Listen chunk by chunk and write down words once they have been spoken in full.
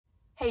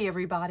Hey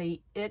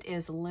everybody, it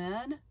is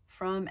Lynn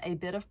from A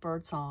Bit of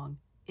Birdsong.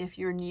 If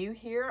you're new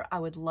here, I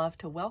would love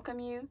to welcome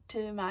you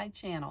to my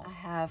channel. I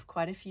have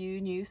quite a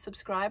few new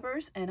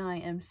subscribers and I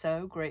am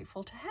so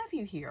grateful to have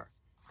you here.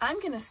 I'm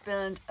going to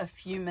spend a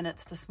few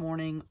minutes this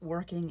morning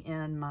working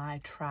in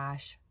my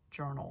trash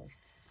journal.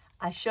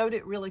 I showed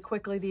it really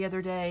quickly the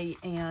other day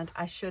and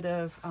I should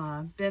have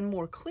been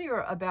more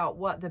clear about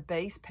what the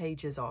base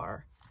pages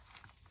are.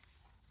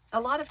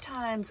 A lot of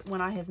times when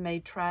I have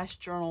made trash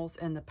journals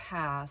in the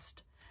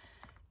past,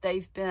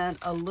 they've been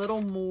a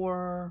little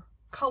more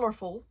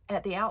colorful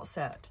at the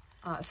outset.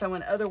 So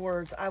in other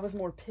words, I was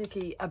more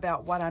picky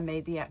about what I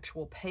made the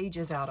actual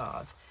pages out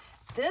of.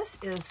 This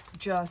is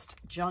just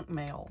junk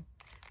mail.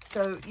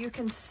 So you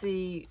can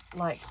see,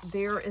 like,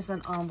 there is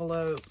an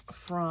envelope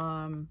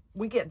from,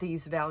 we get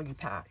these value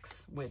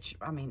packs, which,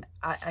 I mean,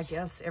 I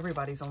guess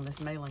everybody's on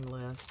this mailing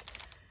list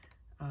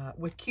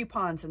with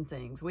coupons and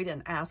things. We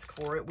didn't ask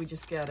for it, we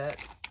just get it.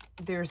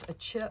 There's a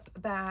chip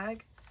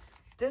bag.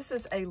 This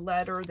is a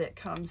letter that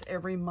comes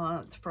every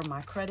month from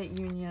my credit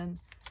union.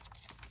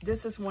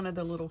 This is one of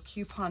the little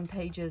coupon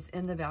pages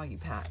in the value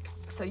pack.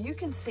 So you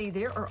can see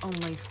there are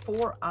only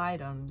 4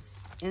 items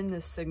in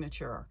this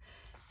signature.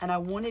 And I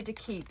wanted to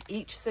keep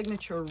each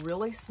signature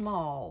really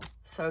small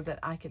so that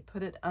I could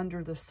put it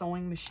under the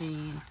sewing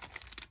machine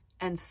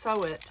and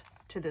sew it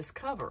to this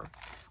cover,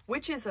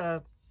 which is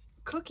a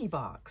cookie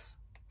box.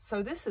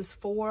 So this is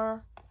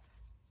 4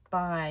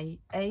 by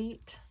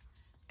 8.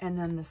 And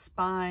then the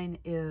spine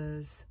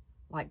is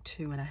like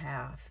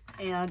 2.5.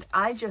 And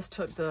I just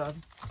took the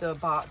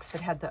box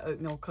that had the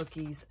oatmeal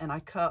cookies and I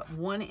cut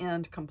one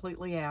end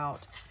completely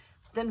out,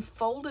 then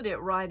folded it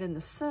right in the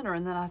center.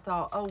 And then I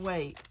thought, oh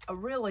wait,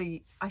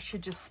 I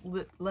should just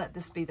let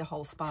this be the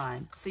whole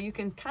spine. So you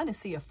can kind of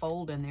see a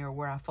fold in there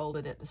where I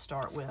folded it to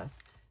start with.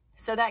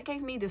 So that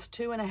gave me this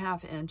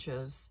 2.5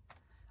 inches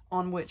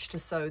on which to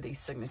sew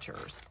these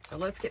signatures. So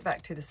let's get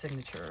back to the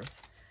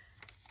signatures.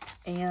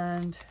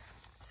 And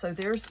so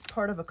there's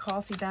part of a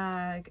coffee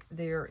bag.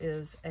 There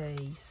is a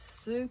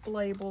soup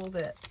label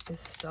that is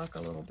stuck a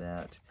little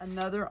bit.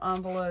 Another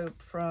envelope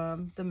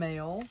from the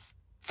mail,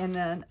 and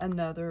then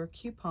another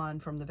coupon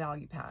from the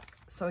value pack.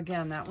 So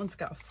again, that one's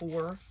got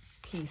 4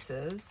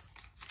 pieces.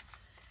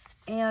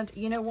 And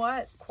you know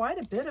what? Quite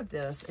a bit of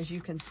this, as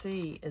you can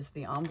see, is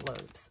the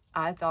envelopes.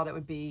 I thought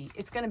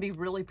it's gonna be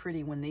really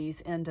pretty when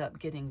these end up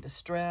getting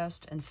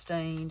distressed and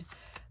stained.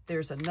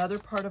 There's another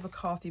part of a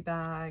coffee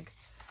bag.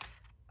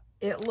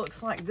 It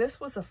looks like this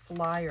was a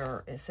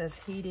flyer. It says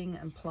heating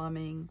and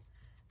plumbing.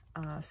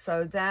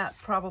 So that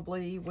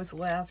probably was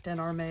left in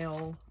our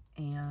mail.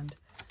 And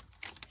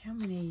how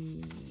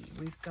many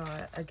we've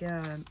got?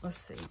 Again, let's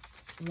see.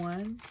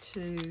 1,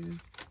 2,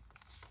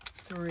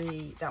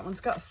 3. That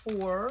one's got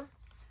 4.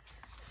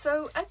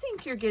 So I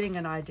think you're getting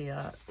an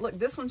idea. Look,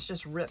 this one's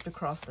just ripped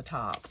across the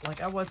top.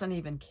 Like I wasn't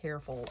even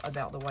careful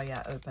about the way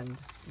I opened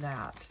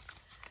that.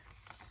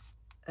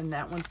 And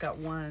that one's got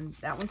 1,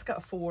 that one's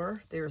got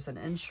 4. There's an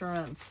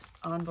insurance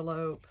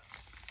envelope.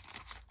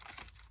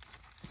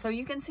 So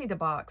you can see the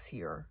box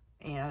here,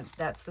 and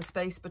that's the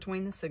space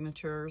between the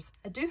signatures.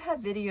 I do have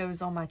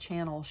videos on my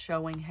channel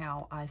showing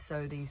how I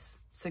sew these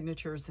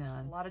signatures in.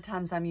 A lot of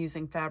times I'm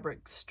using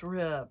fabric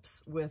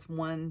strips with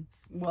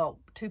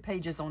 2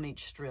 pages on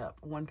each strip,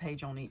 1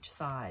 page on each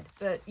side.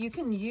 But you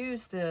can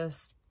use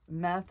this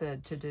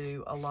method to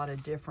do a lot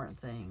of different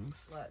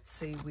things. Let's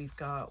see, we've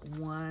got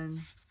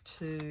 1,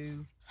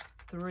 2,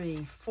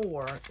 3,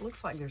 4. It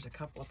looks like there's a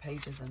couple of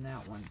pages in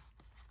that one.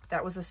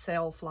 That was a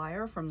sale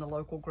flyer from the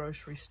local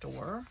grocery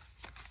store.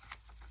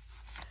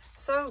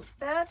 So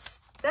that's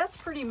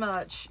pretty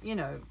much, you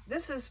know,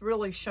 this is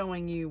really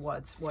showing you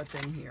what's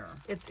in here.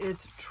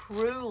 It's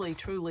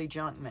truly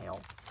junk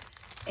mail.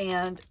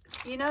 And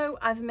you know,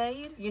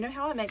 you know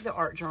how I make the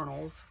art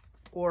journals,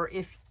 or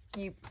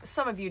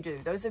some of you do.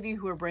 Those of you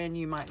who are brand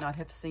new might not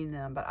have seen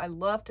them, but I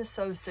love to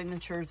sew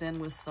signatures in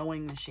with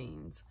sewing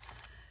machines.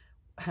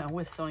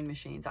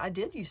 I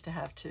did used to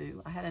have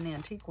 2. I had an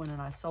antique one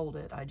and I sold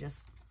it.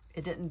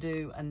 It didn't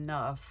do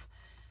enough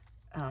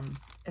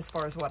as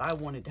far as what I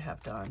wanted to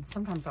have done.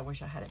 Sometimes I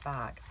wish I had it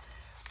back.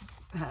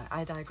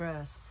 I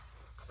digress.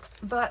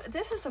 But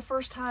this is the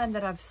first time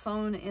that I've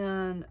sewn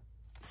in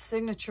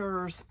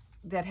signatures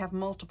that have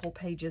multiple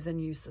pages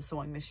and used the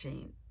sewing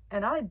machine.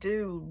 And I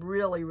do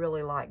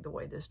really like the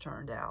way this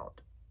turned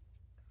out.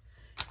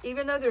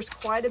 Even though there's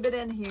quite a bit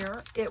in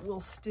here, it will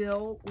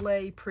still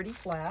lay pretty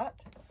flat.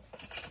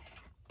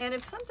 And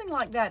if something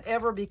like that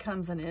ever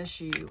becomes an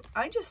issue,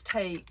 I just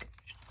take,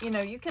 you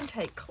know, you can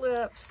take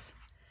clips.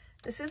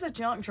 This is a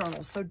junk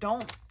journal, so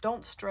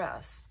don't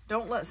stress.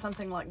 Don't let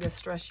something like this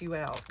stress you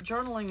out.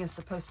 Journaling is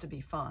supposed to be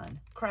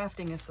fun.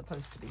 Crafting is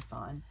supposed to be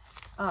fun.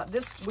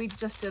 We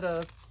just did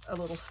a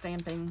little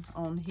stamping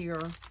on here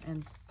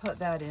and put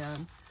that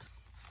in.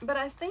 But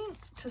I think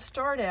to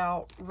start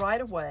out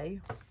right away,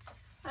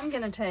 I'm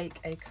going to take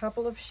a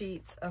couple of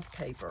sheets of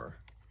paper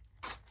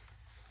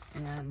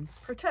and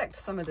protect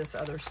some of this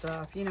other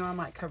stuff. You know, I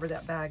might cover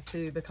that bag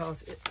too,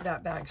 because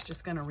that bag's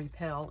just going to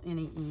repel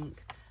any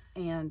ink.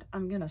 And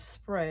I'm going to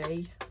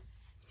spray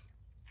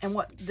And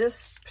what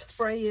this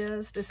spray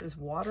is, this is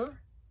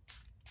water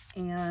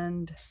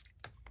and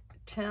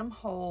Tim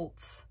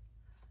Holtz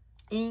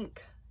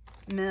ink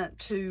meant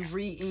to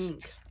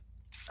re-ink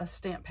a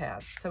stamp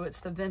pad. So it's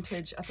the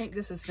vintage, I think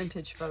this is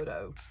vintage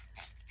photo.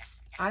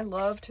 I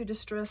love to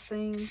distress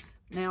things.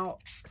 Now,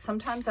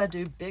 sometimes I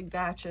do big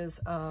batches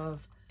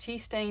of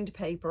tea-stained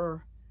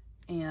paper,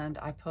 and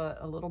I put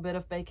a little bit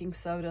of baking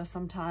soda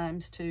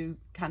sometimes to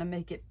kind of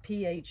make it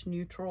pH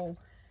neutral.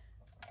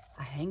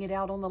 I hang it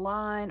out on the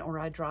line or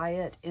I dry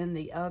it in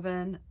the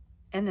oven.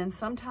 And then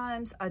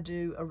sometimes I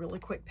do a really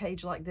quick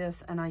page like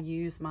this and I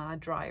use my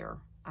dryer.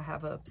 I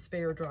have a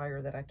spare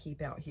dryer that I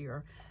keep out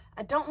here.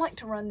 I don't like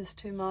to run this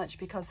too much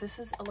because this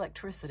is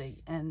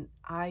electricity, and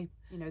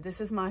this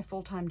is my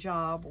full-time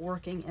job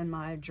working in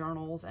my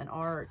journals and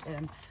art,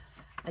 and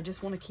I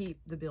just want to keep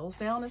the bills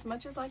down as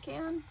much as I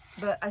can,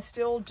 but I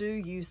still do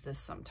use this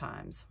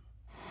sometimes.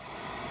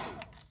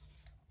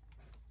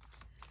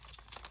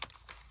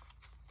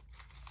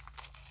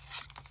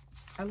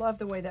 I love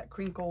the way that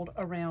crinkled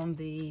around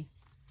the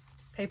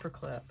paper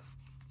clip.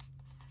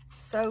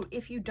 So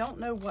if you don't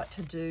know what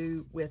to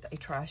do with a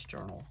trash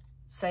journal,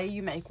 say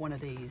you make one of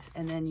these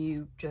and then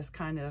you just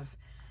kind of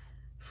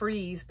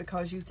freeze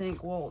because you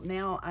think, well,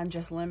 now I'm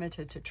just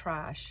limited to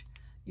trash.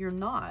 You're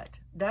not.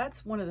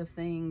 That's one of the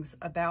things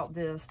about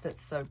this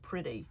that's so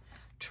pretty.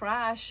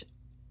 Trash,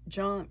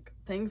 junk,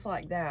 things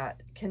like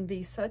that can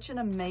be such an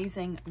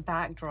amazing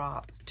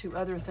backdrop to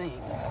other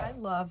things. I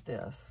love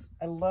this.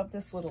 I love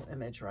this little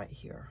image right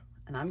here.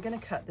 And I'm going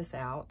to cut this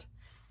out.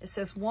 It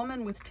says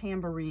woman with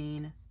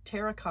tambourine,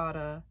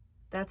 terracotta.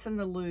 That's in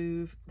the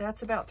Louvre.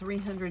 That's about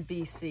 300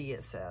 BC,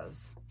 it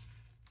says.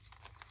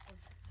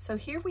 So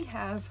here we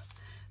have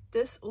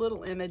this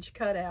little image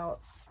cut out.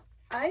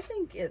 I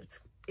think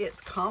it's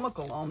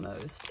comical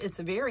almost. It's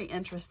very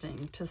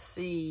interesting to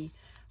see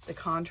the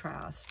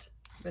contrast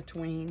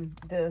between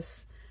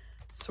this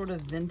sort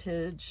of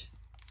vintage,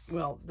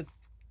 well,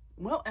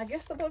 I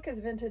guess the book is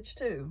vintage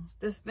too.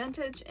 This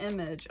vintage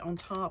image on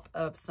top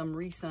of some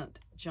recent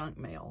junk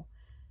mail.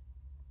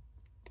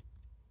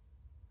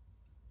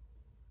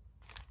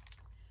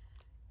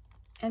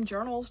 And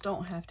journals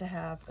don't have to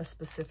have a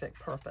specific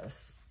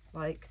purpose.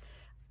 Like,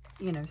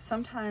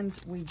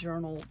 sometimes we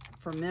journal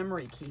for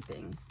memory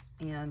keeping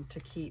and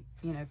to keep,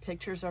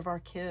 pictures of our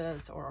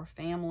kids or our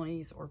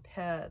families or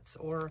pets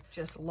or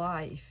just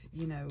life.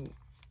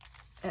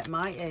 At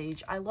my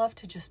age, I love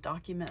to just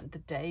document the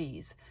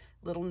days,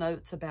 little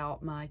notes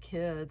about my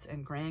kids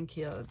and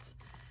grandkids.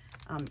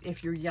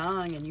 If you're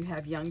young and you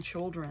have young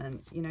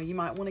children, you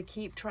might want to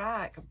keep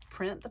track,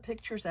 print the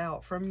pictures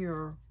out from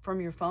your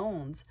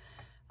phones.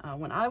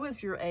 When I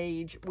was your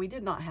age, we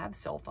did not have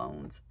cell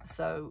phones,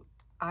 so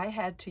I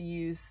had to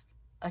use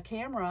a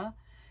camera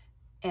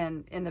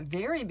and in the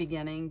very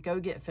beginning, go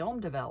get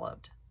film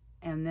developed.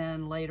 And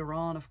then later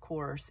on, of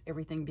course,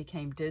 everything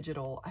became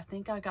digital. I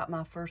think I got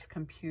my first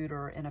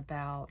computer in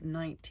about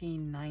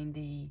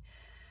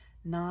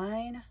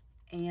 1999,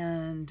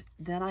 and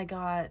then I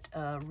got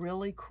a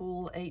really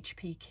cool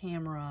HP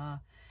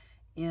camera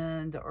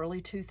in the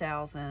early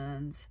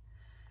 2000s.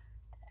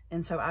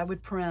 And so I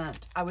would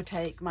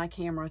take my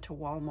camera to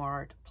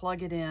Walmart,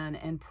 plug it in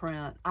and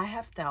print. I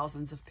have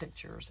thousands of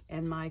pictures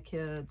and my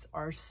kids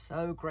are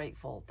so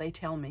grateful. They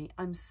tell me,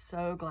 I'm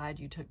so glad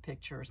you took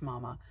pictures,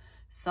 Mama.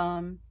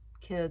 Some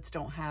kids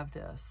don't have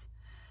this.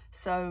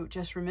 So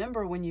just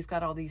remember, when you've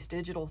got all these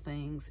digital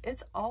things,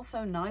 it's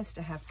also nice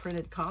to have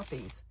printed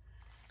copies.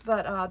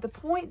 But the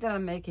point that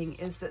I'm making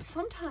is that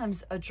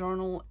sometimes a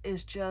journal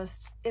is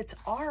it's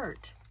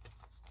art.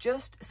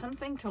 Just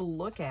something to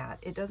look at.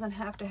 It doesn't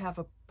have to have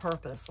a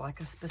purpose, like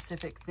a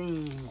specific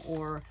theme,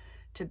 or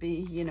to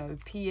be,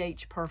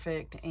 pH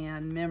perfect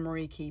and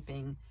memory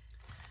keeping.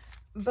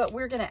 But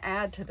we're going to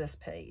add to this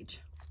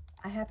page.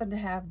 I happen to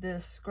have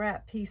this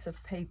scrap piece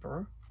of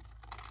paper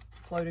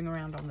floating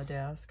around on the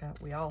desk.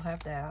 We all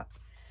have that.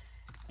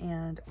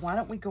 And why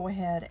don't we go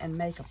ahead and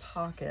make a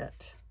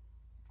pocket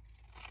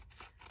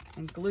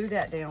and glue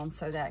that down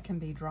so that can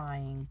be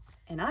drying.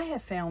 And I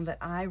have found that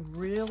I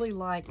really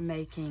like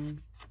making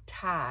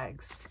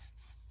tags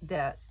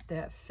that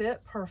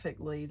fit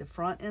perfectly, the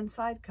front and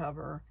side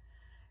cover,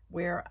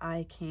 where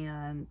I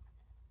can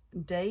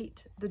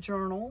date the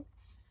journal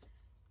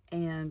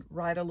and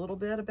write a little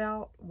bit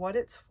about what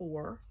it's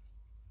for.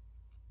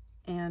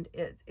 And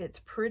it's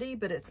pretty,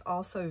 but it's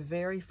also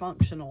very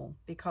functional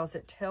because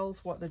it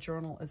tells what the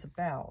journal is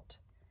about.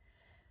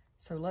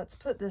 So let's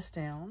put this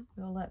down.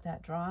 We'll let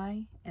that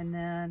dry, and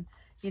then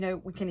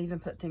we can even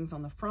put things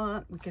on the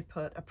front. We could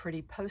put a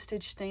pretty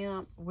postage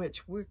stamp,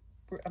 which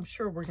I'm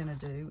sure we're going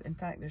to do. In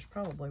fact, there's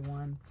probably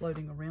one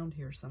floating around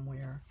here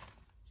somewhere.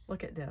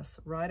 Look at this.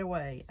 Right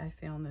away, I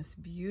found this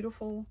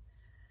beautiful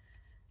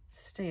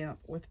stamp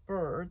with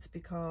birds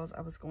because I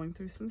was going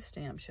through some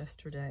stamps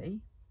yesterday.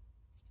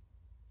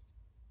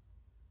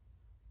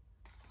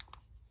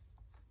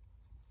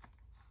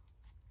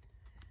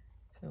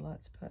 So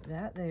let's put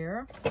that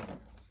there.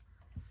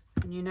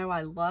 And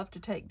I love to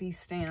take these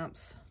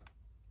stamps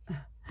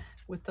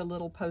with the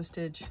little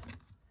postage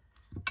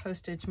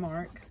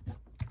mark.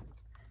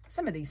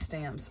 Some of these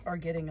stamps are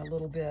getting a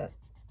little bit,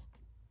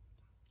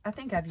 I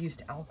think I've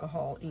used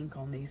alcohol ink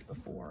on these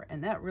before,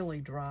 and that really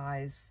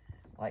dries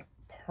like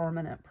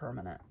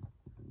permanent.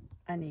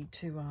 I need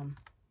to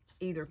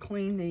either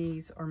clean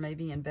these or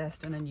maybe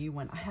invest in a new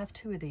one. I have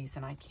 2 of these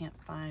and I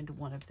can't find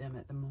one of them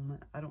at the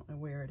moment. I don't know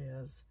where it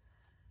is.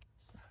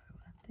 So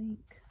I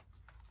think,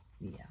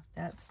 yeah,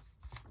 that's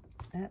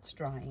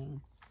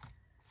drying.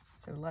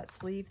 So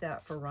let's leave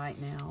that for right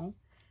now.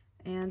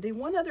 And the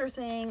one other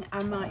thing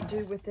I might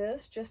do with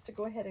this, just to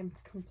go ahead and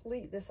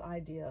complete this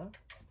idea,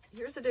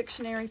 here's a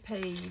dictionary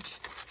page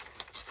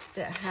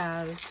that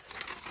has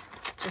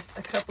just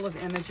a couple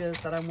of images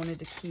that I wanted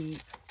to keep,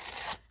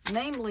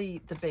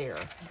 namely the bear,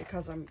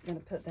 because I'm going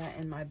to put that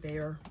in my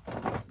bear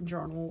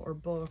journal or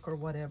book or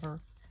whatever.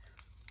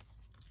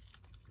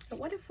 But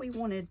what if we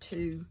wanted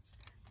to,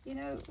 you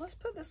know, let's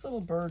put this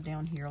little bird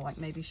down here, like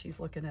maybe she's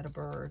looking at a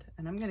bird.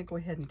 And I'm going to go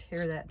ahead and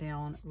tear that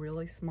down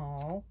really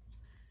small.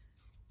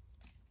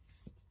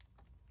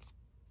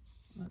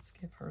 Let's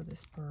give her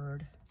this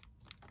bird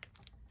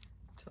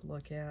to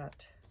look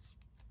at.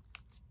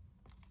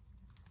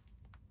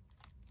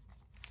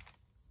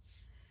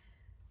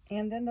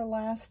 And then the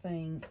last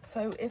thing,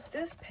 so if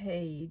this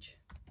page,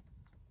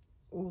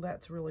 oh,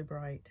 that's really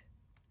bright.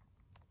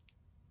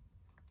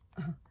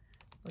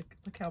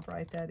 Look how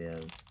bright that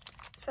is.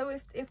 So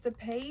if the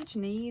page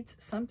needs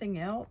something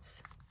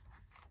else,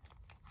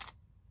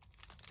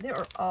 there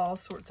are all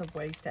sorts of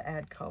ways to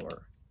add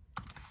color.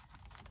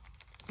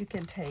 You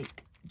can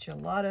take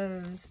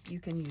gelatos, you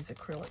can use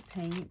acrylic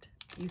paint,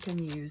 you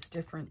can use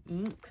different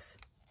inks.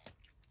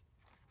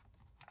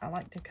 I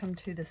like to come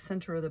to the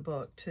center of the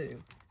book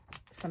too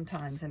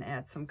sometimes and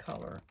add some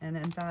color. And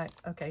in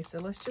fact, okay, so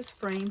let's just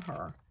frame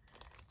her.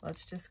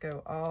 Let's just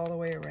go all the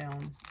way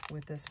around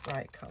with this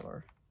bright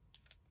color.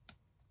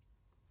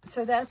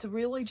 So that's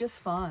really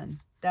just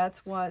fun.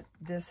 That's what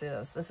this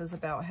is. This is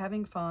about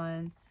having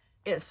fun.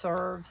 It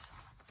serves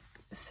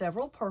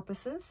several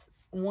purposes.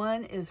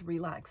 One is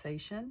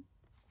relaxation.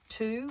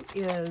 2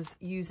 is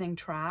using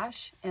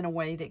trash in a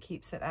way that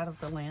keeps it out of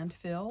the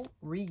landfill.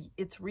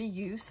 It's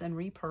reuse and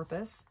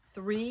repurpose.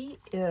 3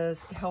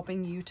 is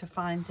helping you to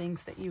find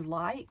things that you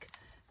like.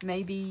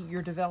 Maybe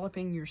you're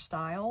developing your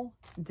style.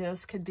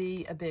 This could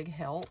be a big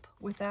help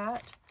with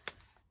that.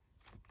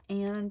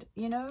 And,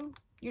 you know,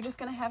 you're just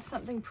going to have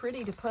something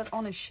pretty to put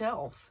on a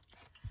shelf.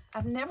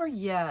 I've never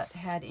yet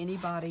had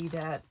anybody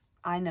that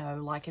I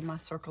know, like in my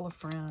circle of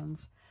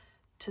friends,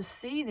 to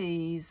see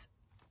these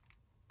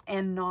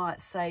and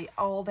not say,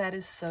 oh, that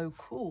is so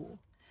cool.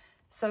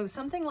 So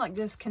something like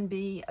this can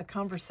be a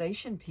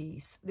conversation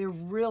piece. They're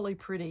really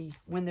pretty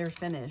when they're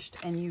finished,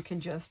 and you can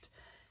just,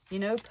 you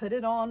know, put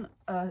it on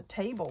a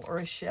table or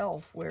a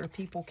shelf where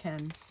people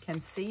can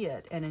see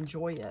it and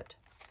enjoy it.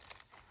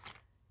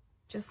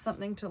 Just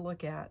something to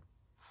look at.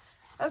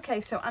 Okay,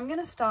 so I'm going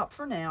to stop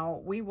for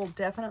now. We will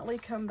definitely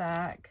come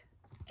back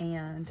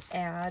and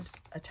add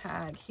a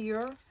tag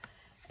here.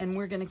 And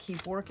we're going to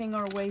keep working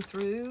our way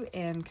through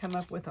and come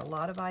up with a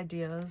lot of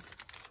ideas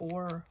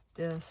for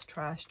this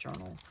trash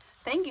journal.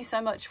 Thank you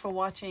so much for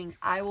watching.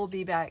 I will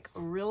be back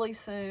really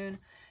soon.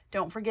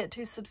 Don't forget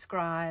to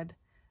subscribe.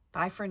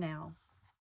 Bye for now.